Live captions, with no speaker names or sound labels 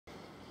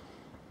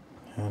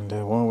And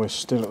while we're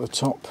still at the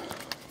top,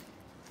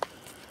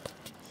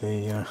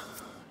 the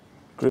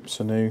grips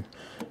are new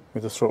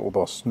with the Throttle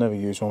Boss. Never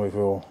used one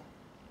before,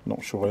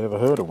 not sure I ever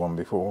heard of one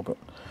before, but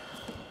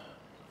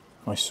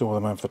I saw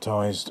them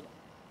advertised,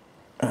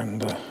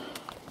 and a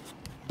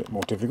bit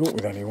more difficult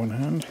with only one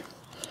hand.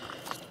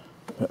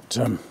 But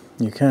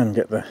you can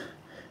get the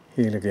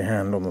heel of your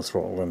hand on the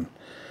throttle, and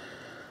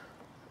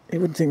you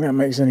wouldn't think that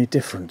makes any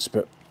difference,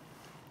 but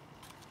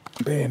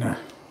being a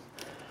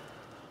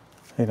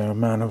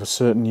man of a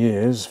certain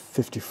years,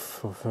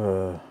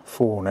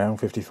 54 now,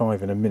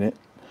 55 in a minute,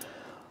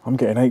 I'm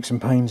getting aches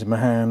and pains in my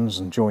hands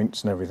and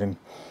joints and everything,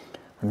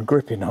 and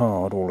gripping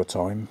hard all the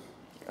time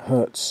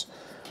hurts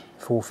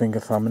forefinger,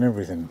 thumb and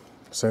everything,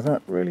 so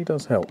that really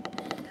does help.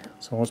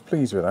 So I was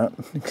pleased with that.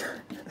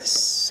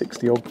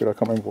 60 odd quid, I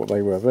can't remember what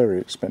they were, very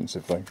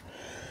expensive though.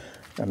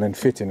 And then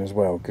fitting as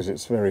well, because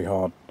it's very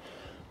hard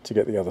to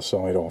get the other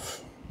side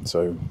off.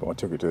 So I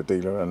took it to a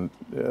dealer, and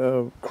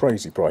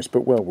crazy price,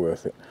 but well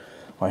worth it.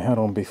 I had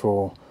on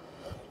before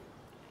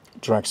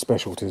Drag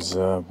Specialties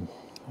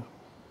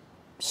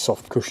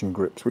soft cushion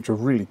grips, which were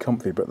really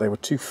comfy, but they were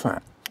too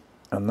fat,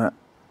 and that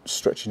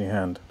stretching your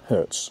hand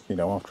hurts.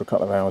 After a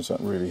couple of hours, that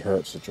really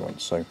hurts the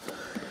joints. So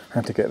I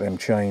had to get them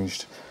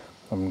changed.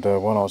 And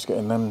while I was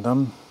getting them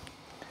done,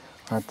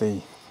 I had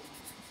the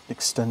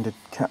extended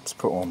caps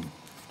put on.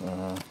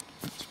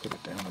 Let's put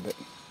it down a bit.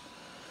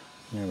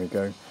 There we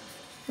go.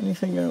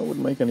 Anything that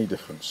wouldn't make any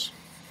difference.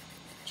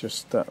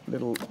 Just that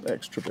little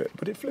extra bit.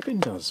 But it flipping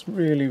does.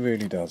 Really,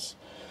 really does.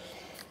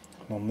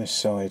 And on this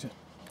side,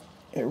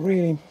 it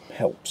really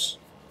helps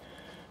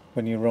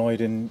when you're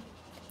riding,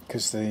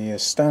 because the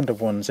standard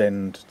ones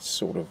end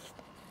sort of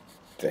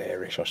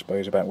there-ish, I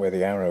suppose, about where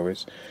the arrow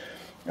is.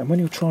 And when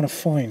you're trying to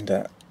find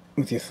that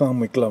with your thumb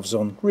with gloves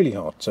on, really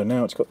hard. So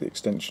now it's got the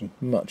extension,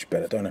 much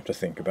better, don't have to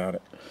think about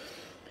it.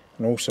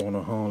 And also on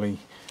a Harley,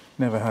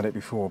 never had it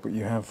before, but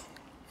you have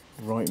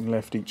right and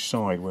left each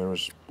side,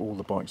 whereas all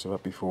the bikes I've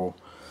had before,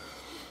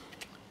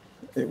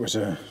 it was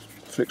a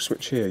flick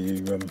switch here.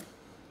 You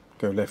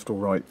go left or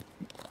right,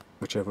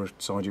 whichever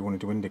side you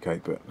wanted to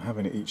indicate, but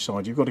having it each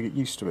side, you've got to get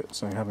used to it.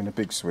 So having a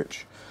big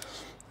switch,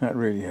 that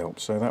really helped.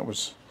 So that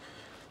was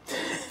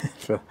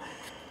for,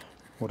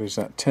 what is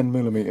that,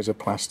 10mm of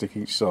plastic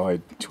each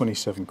side,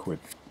 27 quid.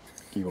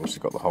 You've also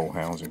got the whole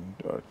housing.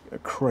 A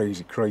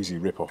crazy, crazy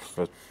rip-off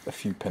for a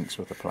few pence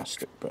worth of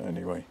plastic, but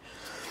anyway,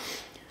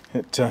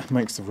 it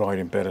makes the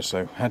riding better,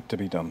 so had to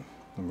be done.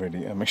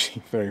 I'm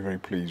actually very, very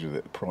pleased with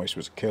it. The price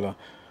was a killer,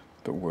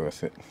 but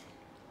worth it.